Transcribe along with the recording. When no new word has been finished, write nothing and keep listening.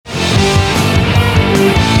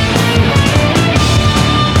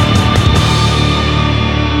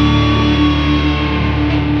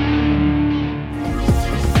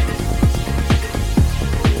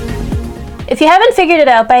if you haven't figured it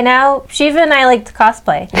out by now, Shiva and I like to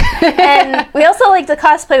cosplay. And we also like to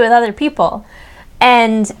cosplay with other people.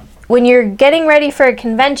 And when you're getting ready for a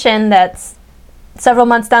convention that's several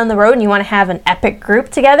months down the road and you want to have an epic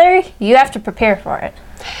group together, you have to prepare for it.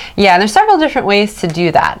 Yeah, and there's several different ways to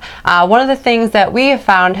do that. One of the things that we have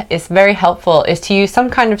found is very helpful is to use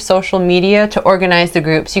some kind of social media to organize the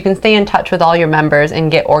group so you can stay in touch with all your members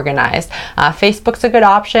and get organized. Facebook's a good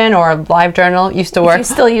option, or LiveJournal used to work. You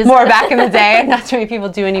still use more it. Back in the day. Not too many people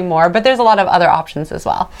do anymore, but there's a lot of other options as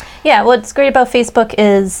well. Yeah, what's great about Facebook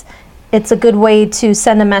is it's a good way to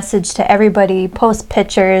send a message to everybody, post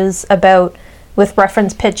pictures with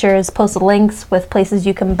reference pictures, post links with places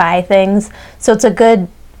you can buy things. So it's a good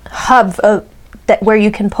hub where you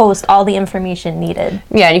can post all the information needed.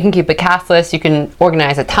 Yeah, you can keep a cast list, you can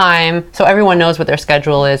organize a time, so everyone knows what their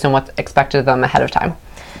schedule is and what's expected of them ahead of time.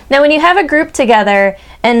 Now, when you have a group together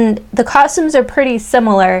and the costumes are pretty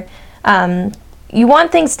similar, you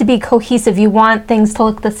want things to be cohesive. You want things to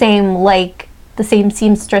look the same, like the same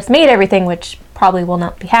seamstress made everything, which probably will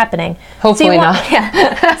not be happening. Hopefully not.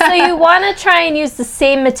 Yeah. So you want to try and use the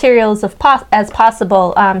same materials as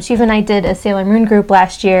possible. Shiva and I did a Sailor Moon group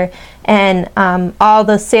last year, and all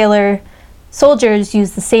the Sailor soldiers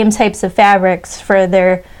use the same types of fabrics for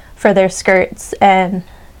their skirts and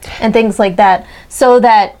things like that, so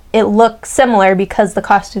that it looks similar because the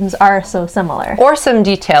costumes are so similar. Or some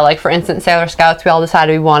detail, like for instance, Sailor Scouts, we all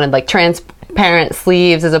decided we wanted like transparent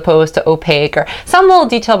sleeves as opposed to opaque, or some little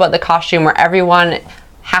detail about the costume where everyone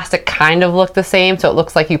has to kind of look the same so it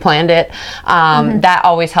looks like you planned it. That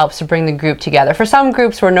always helps to bring the group together. For some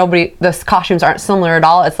groups where the costumes aren't similar at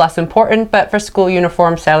all, it's less important, but for school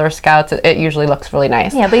uniforms, Sailor Scouts, it usually looks really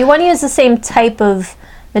nice. Yeah, but you want to use the same type of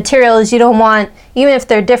materials. You don't want, even if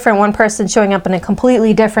they're different, one person showing up in a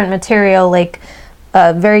completely different material, like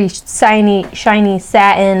a very shiny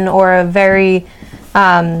satin, or a very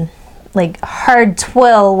like hard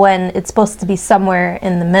twill when it's supposed to be somewhere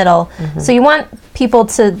in the middle. So you want people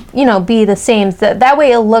to, be the same. That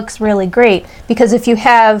way it looks really great. Because if you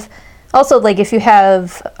have, Full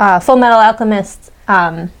Metal Alchemist,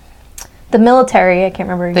 the military, I can't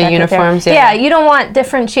remember exactly. The uniforms, yeah. You don't want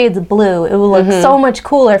different shades of blue. It would look so much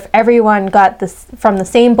cooler if everyone got this from the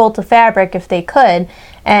same bolt of fabric, if they could,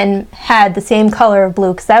 and had the same color of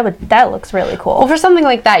blue, because that looks really cool. Well, for something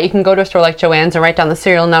like that, you can go to a store like Joann's and write down the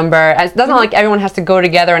serial number. It doesn't like everyone has to go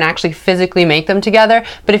together and actually physically make them together,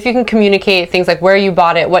 but if you can communicate things like where you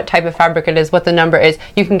bought it, what type of fabric it is, what the number is,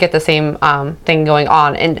 you can get the same thing going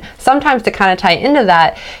on. And sometimes to kind of tie into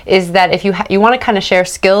that is that if you want to kind of share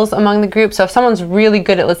skills among the group, so if someone's really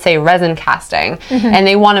good at, let's say, resin casting, and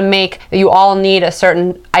they want to you all need a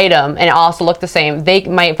certain item and it also look the same, they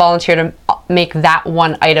might volunteer to make that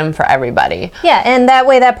one item for everybody. Yeah, and that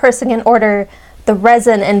way that person can order the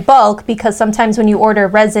resin in bulk, because sometimes when you order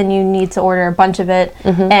resin you need to order a bunch of it,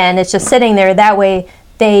 and it's just sitting there. That way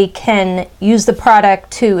they can use the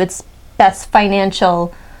product to its best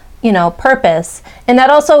financial purpose. And that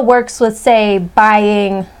also works with, say,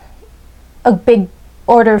 buying a big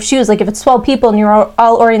order of shoes. Like if it's 12 people and you're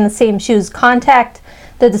all ordering the same shoes, contact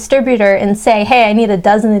the distributor and say, hey, I need a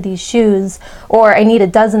dozen of these shoes, or I need a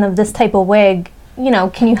dozen of this type of wig,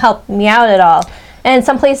 can you help me out at all? And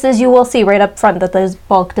some places you will see right up front that there's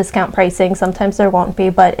bulk discount pricing. Sometimes there won't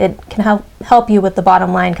be, but it can help you with the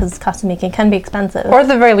bottom line, because costume making can be expensive. Or at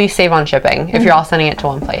the very least save on shipping if you're all sending it to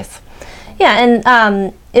one place. Yeah,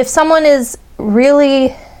 and if someone isn't really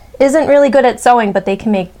good at sewing, but they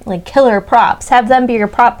can make like killer props, have them be your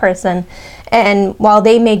prop person, and while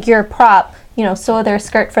they make your prop, sew their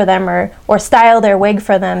skirt for them or style their wig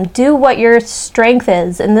for them. Do what your strength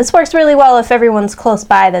is. And this works really well if everyone's close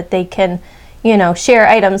by, that they can, share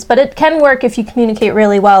items. But it can work if you communicate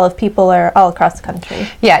really well, if people are all across the country.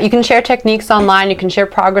 Yeah, you can share techniques online. You can share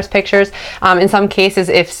progress pictures. In some cases,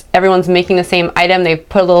 if everyone's making the same item, they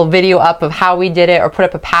put a little video up of how we did it, or put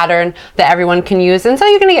up a pattern that everyone can use. And so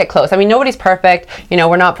you're going to get close. I mean, nobody's perfect.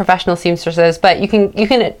 We're not professional seamstresses, but you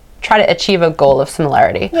can try to achieve a goal of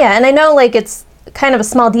similarity. Yeah, and I know it's kind of a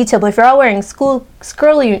small detail, but if you're all wearing scroll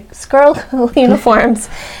uniforms,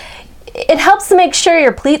 it helps to make sure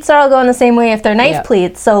your pleats are all going the same way if they're knife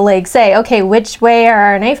pleats. So say, okay, which way are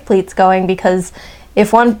our knife pleats going? Because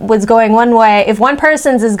if one was going one way, if one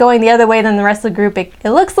person's is going the other way than the rest of the group, it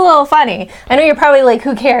looks a little funny. I know you're probably like,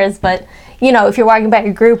 who cares? But if you're walking by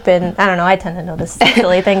a group, and I don't know, I tend to notice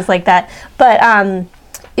silly things like that. But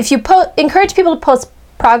if you encourage people to post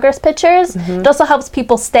progress pictures. It also helps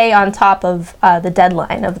people stay on top of the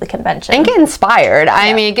deadline of the convention. And get inspired.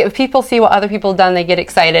 I mean, if people see what other people have done, they get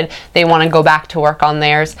excited. They want to go back to work on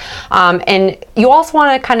theirs. And you also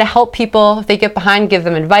want to kind of help people if they get behind, give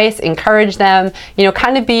them advice, encourage them, you know,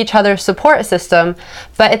 kind of be each other's support system.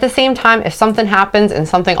 But at the same time, if something happens, and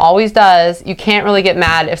something always does, you can't really get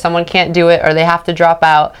mad if someone can't do it or they have to drop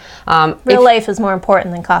out. Real life is more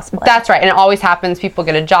important than cosplay. That's right, and it always happens. People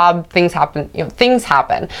get a job, things happen, you know, things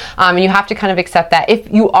happen. And you have to kind of accept that.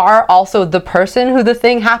 If you are also the person who the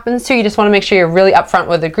thing happens to, you just want to make sure you're really upfront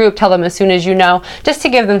with the group, tell them as soon as you know, just to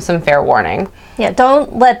give them some fair warning. Yeah,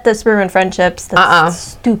 don't let this ruin friendships. That's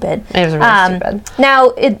stupid. It was really stupid.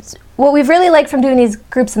 Now, what we've really liked from doing these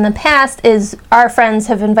groups in the past is our friends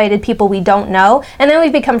have invited people we don't know, and then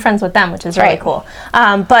we've become friends with them, which is really cool.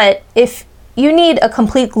 But if you need a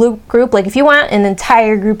complete group, like if you want an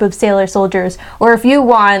entire group of sailor soldiers, or if you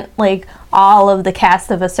want like all of the cast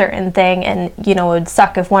of a certain thing, and you know it would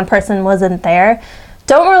suck if one person wasn't there,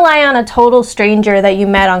 don't rely on a total stranger that you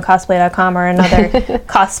met on cosplay.com or another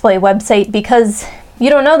cosplay website, because you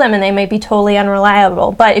don't know them and they might be totally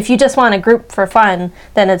unreliable. But if you just want a group for fun,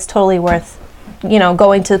 then it's totally worth, you know,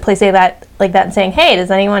 going to a place like that and saying, hey, does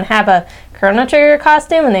anyone have a Chrono Trigger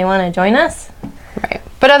costume and they want to join us? Right.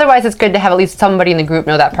 But otherwise, it's good to have at least somebody in the group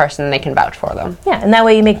know that person and they can vouch for them. Yeah, and that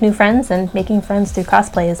way you make new friends, and making friends through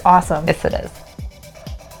cosplay is awesome. Yes, it is.